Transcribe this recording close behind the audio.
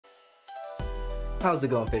How's it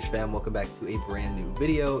going, Fish fam? Welcome back to a brand new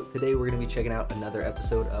video. Today we're going to be checking out another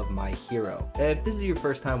episode of My Hero. If this is your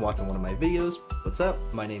first time watching one of my videos, what's up?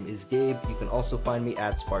 My name is Gabe. You can also find me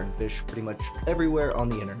at SpartnFish pretty much everywhere on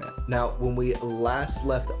the internet. Now, when we last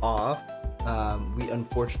left off, we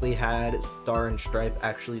unfortunately had Star and Stripe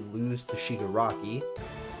actually lose to Shigaraki.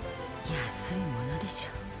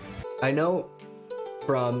 I know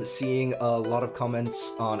from seeing a lot of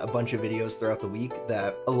comments on a bunch of videos throughout the week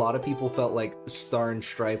that a lot of people felt like Star and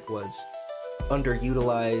Stripe was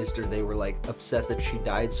underutilized, or they were like upset that she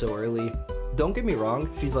died so early. Don't get me wrong,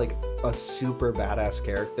 she's like a super badass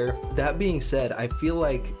character. That being said, I feel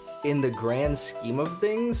like in the grand scheme of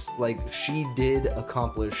things, like she did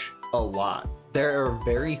accomplish a lot. There are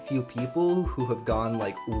very few people who have gone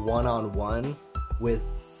like one-on-one with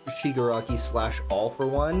Shigaraki / All For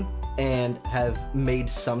One and have made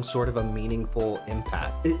some sort of a meaningful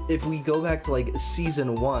impact. If we go back to like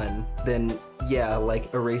season 1, then yeah, like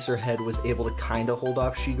Eraserhead was able to kind of hold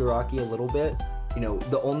off Shigaraki a little bit. You know,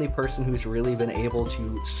 the only person who's really been able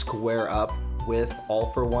to square up with All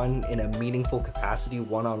For One in a meaningful capacity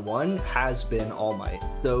one-on-one has been All Might.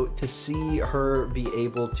 So to see her be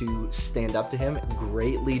able to stand up to him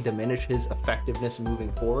greatly diminish his effectiveness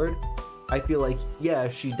moving forward, I feel like, yeah,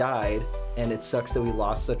 she died, and it sucks that we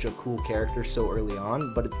lost such a cool character so early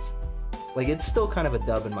on, but it's still kind of a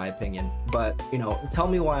dub in my opinion. But, you know, tell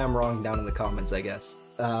me why I'm wrong down in the comments, I guess.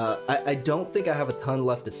 I don't think I have a ton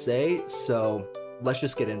left to say, so let's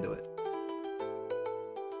just get into it.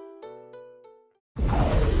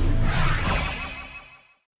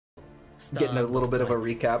 Getting a little bit of a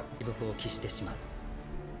recap.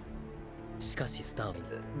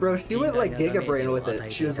 Bro, she went like Giga Brain with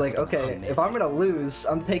it. She was like, okay, if I'm gonna lose,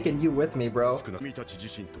 I'm taking you with me, bro.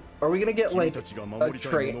 Are we gonna get like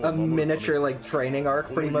a miniature like training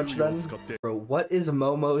arc pretty much then? Bro, what is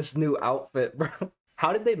Momo's new outfit, bro?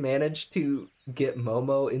 How did they manage to get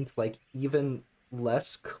Momo into like even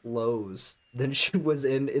less clothes than she was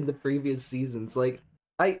in the previous seasons? Like,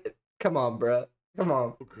 come on, bro. Come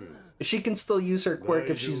on. She can still use her quirk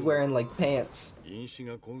if she's wearing like pants.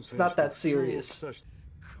 It's not that serious.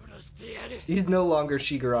 He's no longer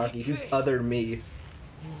Shigaraki, he's other me.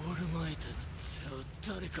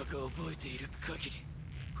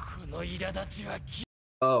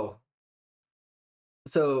 Oh.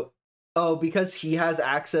 So, because he has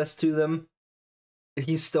access to them,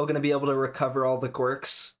 he's still gonna be able to recover all the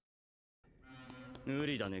quirks.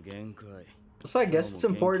 So I guess it's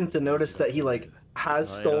important to notice that he like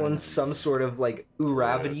has stolen some sort of like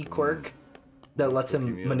Uravity quirk that lets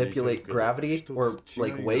him manipulate gravity or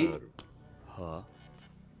like weight.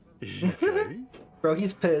 Bro,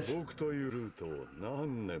 he's pissed. True.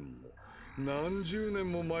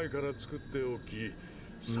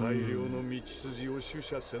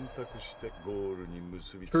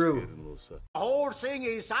 The whole thing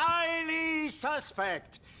is highly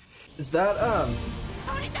suspect. Is that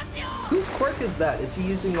whose quirk is that? Is he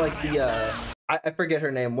using like the I forget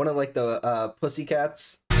her name, one of like the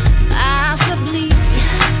pussycats?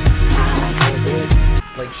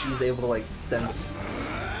 Like she's able to like sense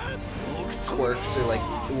quirks or like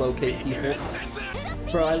locate people.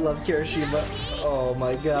 Bro, I love Kirishima. Oh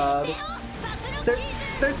my god.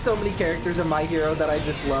 There's so many characters in My Hero that I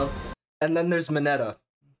just love. And then there's Mineta.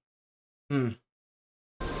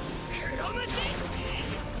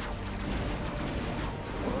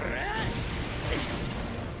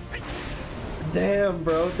 Damn,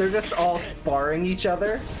 bro, they're just all sparring each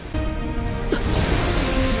other.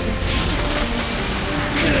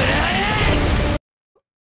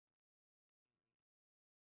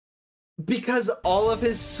 Because all of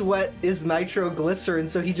his sweat is nitroglycerin,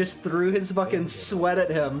 so he just threw his fucking sweat at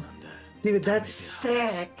him. Dude, that's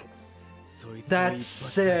sick. That's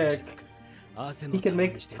sick. He can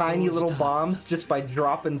make tiny little bombs just by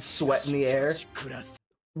dropping sweat in the air.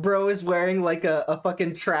 Bro is wearing like a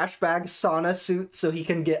fucking trash bag sauna suit so he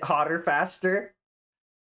can get hotter faster.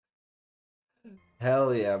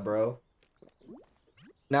 Hell yeah, bro.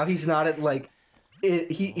 Now he's not at like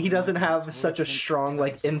he doesn't have such a strong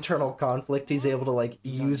like internal conflict. He's able to like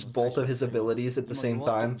use both of his abilities at the same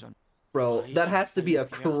time. Bro, that has to be a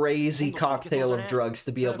crazy cocktail of drugs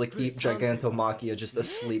to be able to keep Gigantomachia just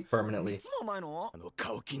asleep permanently.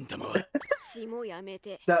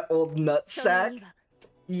 That old nutsack.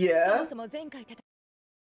 Yeah.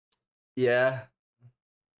 Yeah.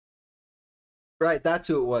 Right, that's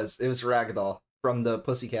who it was. It was Ragdoll from the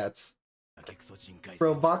Pussycats.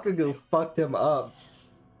 Bro, Bakugo fucked him up.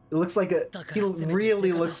 It looks like he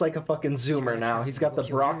really looks like a fucking zoomer now. He's got the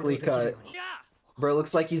broccoli cut. Bro,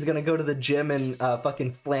 looks like he's gonna go to the gym in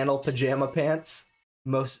fucking flannel pajama pants.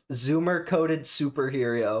 Most Zoomer-coded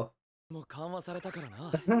superhero.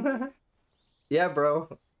 Yeah,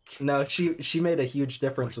 bro. No, she made a huge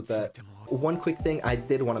difference with that. One quick thing I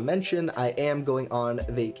did want to mention, I am going on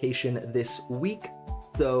vacation this week.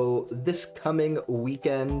 So this coming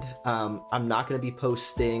weekend, I'm not going to be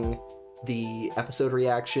posting the episode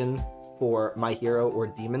reaction for My Hero or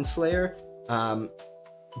Demon Slayer.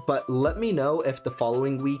 But let me know if the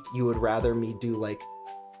following week you would rather me do like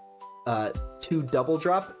 2 double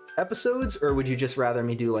drop episodes, or would you just rather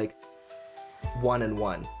me do like 1 and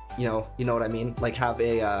 1? You know what I mean? Like have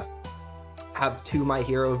 2 My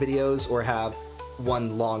Hero videos or have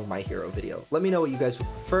 1 long My Hero video. Let me know what you guys would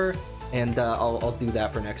prefer, and I'll do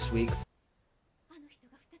that for next week.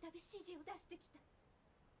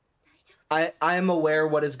 I am aware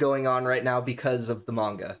what is going on right now because of the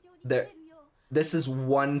manga. This is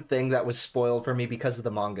one thing that was spoiled for me because of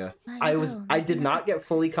the manga. I did not get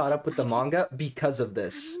fully caught up with the manga because of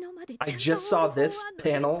this. I just saw this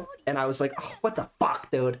panel and I was like, oh, what the fuck,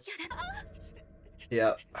 dude?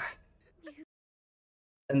 Yep.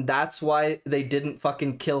 And that's why they didn't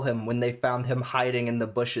fucking kill him when they found him hiding in the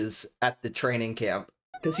bushes at the training camp.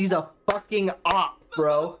 Because he's a fucking op,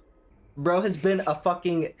 bro. Bro has been a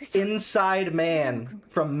fucking inside man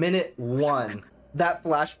from minute 1. That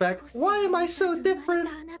flashback, why am I so different?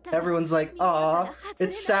 Everyone's like, aw,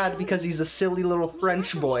 it's sad because he's a silly little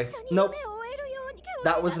French boy. Nope.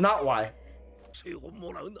 That was not why.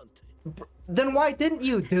 Then why didn't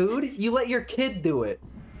you, dude? You let your kid do it.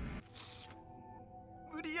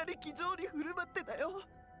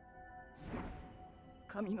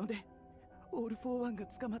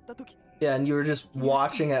 Yeah, and you were just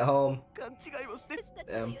watching at home.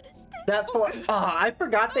 Damn. I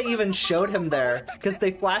forgot they even showed him there, because they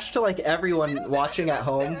flashed to like everyone watching at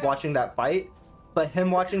home, watching that fight. But him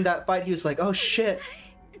watching that fight, he was like, oh shit,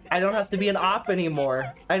 I don't have to be an op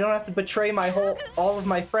anymore. I don't have to betray all of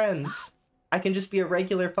my friends. I can just be a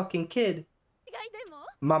regular fucking kid.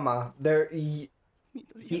 Mama,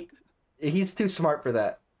 he's too smart for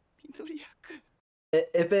that.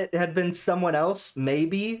 If it had been someone else,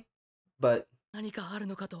 maybe, but... Yeah.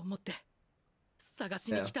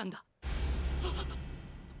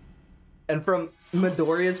 And from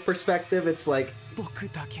Midoriya's perspective, it's like...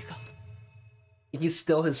 he's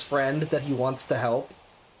still his friend that he wants to help,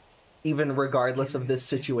 even regardless of this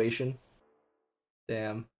situation.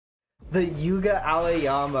 Damn. The Yuga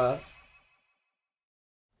Aoyama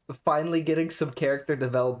finally getting some character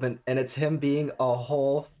development, and it's him being a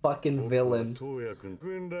whole fucking villain.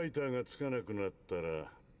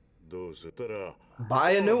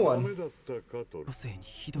 Buy a new one.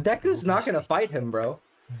 Deku's not gonna fight him, bro.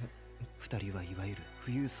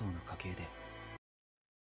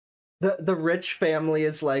 The rich family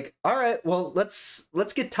is like, all right, well, let's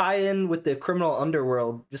get tie-in with the criminal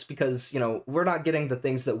underworld, just because, you know, we're not getting the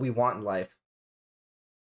things that we want in life.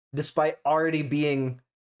 Despite already being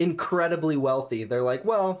incredibly wealthy, they're like,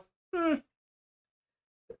 well,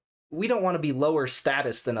 we don't want to be lower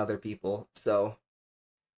status than other people, so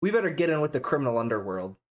we better get in with the criminal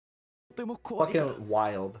underworld. Fucking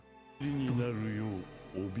wild.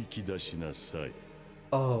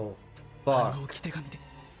 Oh, fuck.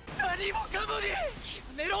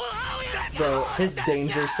 Bro, his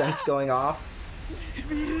danger sense going off.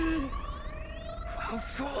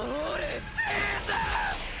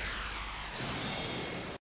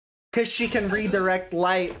 Cause she can redirect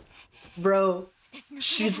light. Bro,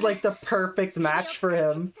 she's like the perfect match for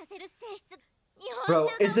him. Bro,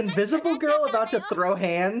 is Invisible Girl about to throw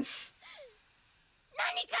hands?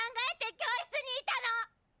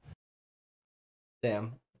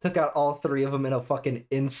 Damn. Took out all 3 of them in a fucking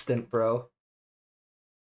instant, bro.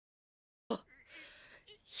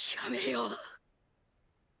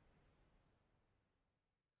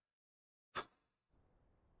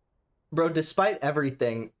 Bro, despite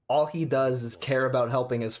everything, all he does is care about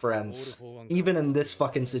helping his friends, even in this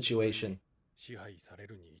fucking situation.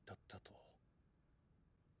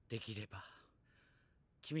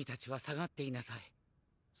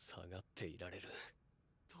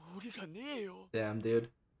 Damn, dude.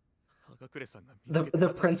 The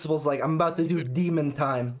principal's like, I'm about to do demon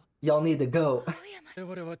time. Y'all need to go.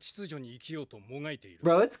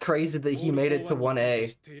 Bro, it's crazy that he made it to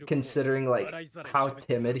 1A, considering like how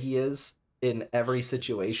timid he is in every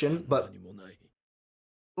situation. But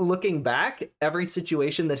looking back, every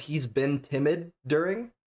situation that he's been timid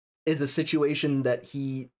during is a situation that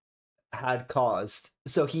he had caused.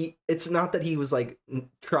 So it's not that he was like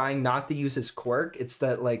trying not to use his quirk, it's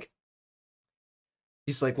that like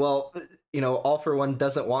he's like, well, you know, All For One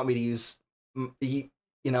doesn't want me to use, you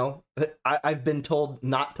know, I've been told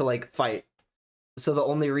not to like fight. So the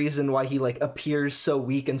only reason why he like appears so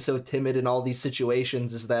weak and so timid in all these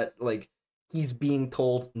situations is that like he's being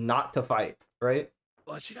told not to fight, right?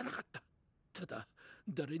 は知らなかった。ただ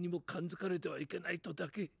誰にも感づかれてはいけないとだ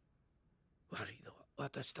け。悪いのは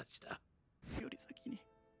私たちだ。より先に。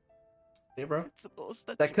Hey bro,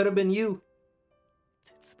 that could have been you.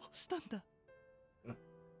 絶望したんだ。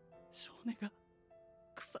少年が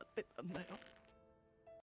腐ってたんだよ。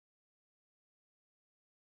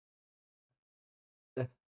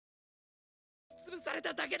潰され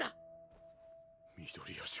ただけだ。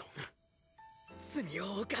緑谷少年。罪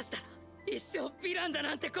を犯したら一生ヴィランだ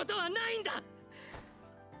なんてことはないんだ。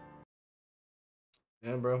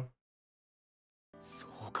Yeah, bro. そ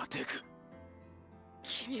うか、デク。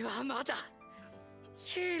君はまだ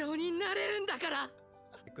ヒーローになれるんだから。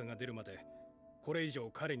結果が出るまでこれ以上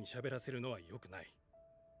彼に喋らせるのは良くない。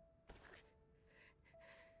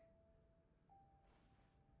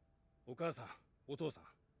お母さん、お父さん。こ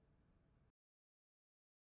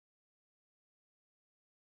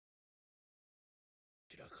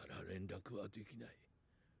ちらから連絡はできない。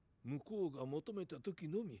向こうが求めた時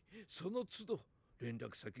のみ、その都度連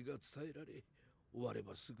絡先が伝えられ、終われ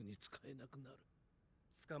ばすぐに使えなくなる。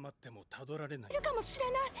捕まってもたどられない。いるかもし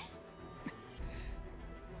れない。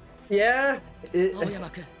Yeah, it, 青山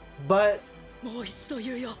君。but もう一度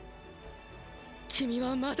言うよ。君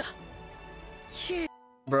はまだ。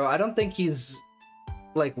Bro, I don't think he's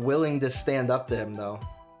like willing to stand up to him though.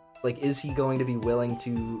 Like, is he going to be willing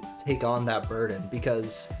to take on that burden?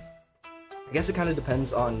 Because I guess it kind of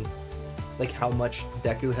depends on like how much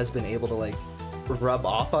Deku has been able to like rub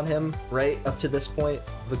off on him, right, up to this point,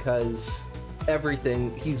 because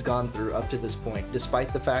everything he's gone through up to this point,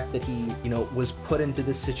 despite the fact that he, you know, was put into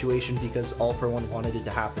this situation because All For One wanted it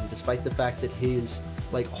to happen, despite the fact that his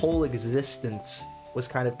like whole existence was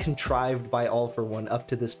kind of contrived by All For One up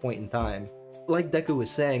to this point in time. Like Deku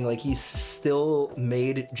was saying, like he's still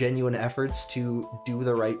made genuine efforts to do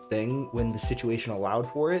the right thing when the situation allowed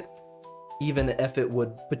for it, even if it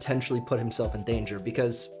would potentially put himself in danger,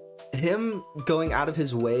 because him going out of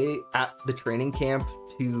his way at the training camp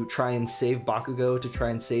to try and save Bakugo, to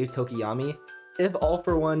try and save Tokiyami, if All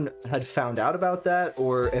For One had found out about that,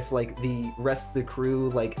 or if like the rest of the crew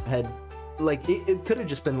like had like it could have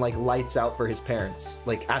just been like lights out for his parents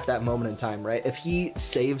like at that moment in time, right? If he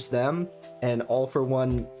saves them and All For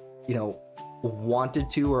One, you know, wanted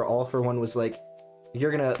to, or All For One was like, you're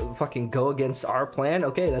gonna fucking go against our plan,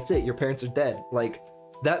 okay, that's it, your parents are dead, like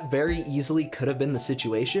that very easily could have been the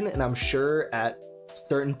situation. And I'm sure at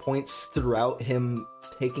certain points throughout him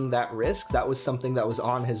taking that risk, that was something that was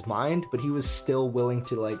on his mind, but he was still willing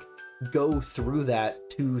to like go through that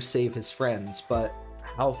to save his friends. But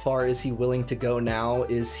how far is he willing to go now?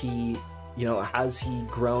 Is he, you know, has he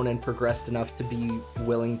grown and progressed enough to be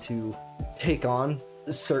willing to take on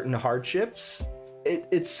certain hardships?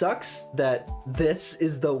 It sucks that this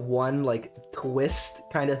is the one like twist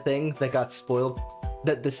kind of thing that got spoiled,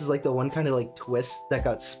 that this is like the one kind of like twist that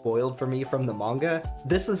got spoiled for me from the manga.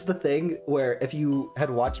 This is the thing where if you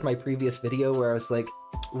had watched my previous video where I was like,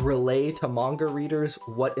 relay to manga readers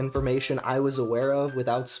what information I was aware of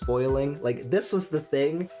without spoiling, like this was the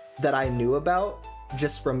thing that I knew about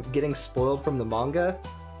just from getting spoiled from the manga.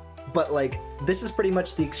 But like this is pretty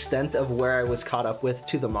much the extent of where I was caught up with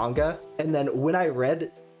to the manga. And then when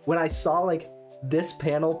I saw like this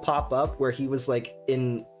panel pop up where he was like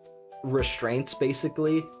in restraints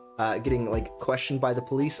basically, getting like questioned by the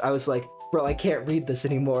police, I was like, bro, I can't read this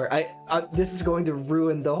anymore. This is going to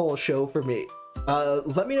ruin the whole show for me.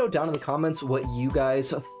 Let me know down in the comments what you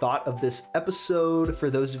guys thought of this episode. For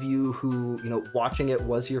those of you who, you know, watching it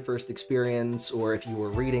was your first experience, or if you were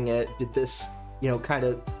reading it, did this, you know, kind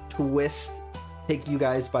of twist take you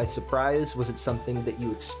guys by surprise? Was it something that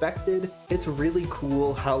you expected? It's really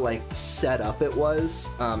cool how like set up it was,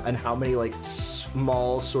 and how many like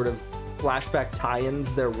small sort of flashback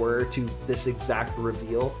tie-ins there were to this exact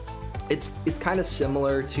reveal. It's kind of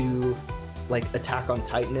similar to like Attack on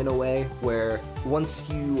Titan in a way, where once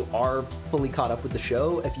you are fully caught up with the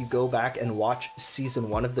show, if you go back and watch season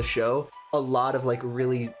 1 of the show, a lot of like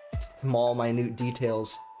really small minute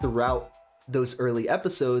details throughout those early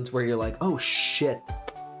episodes where you're like, oh shit.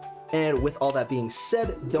 And with all that being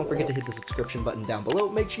said, don't forget to hit the subscription button down below.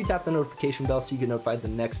 Make sure you tap the notification bell so you get notified the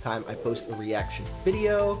next time I post a reaction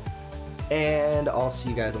video, and I'll see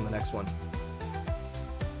you guys on the next one.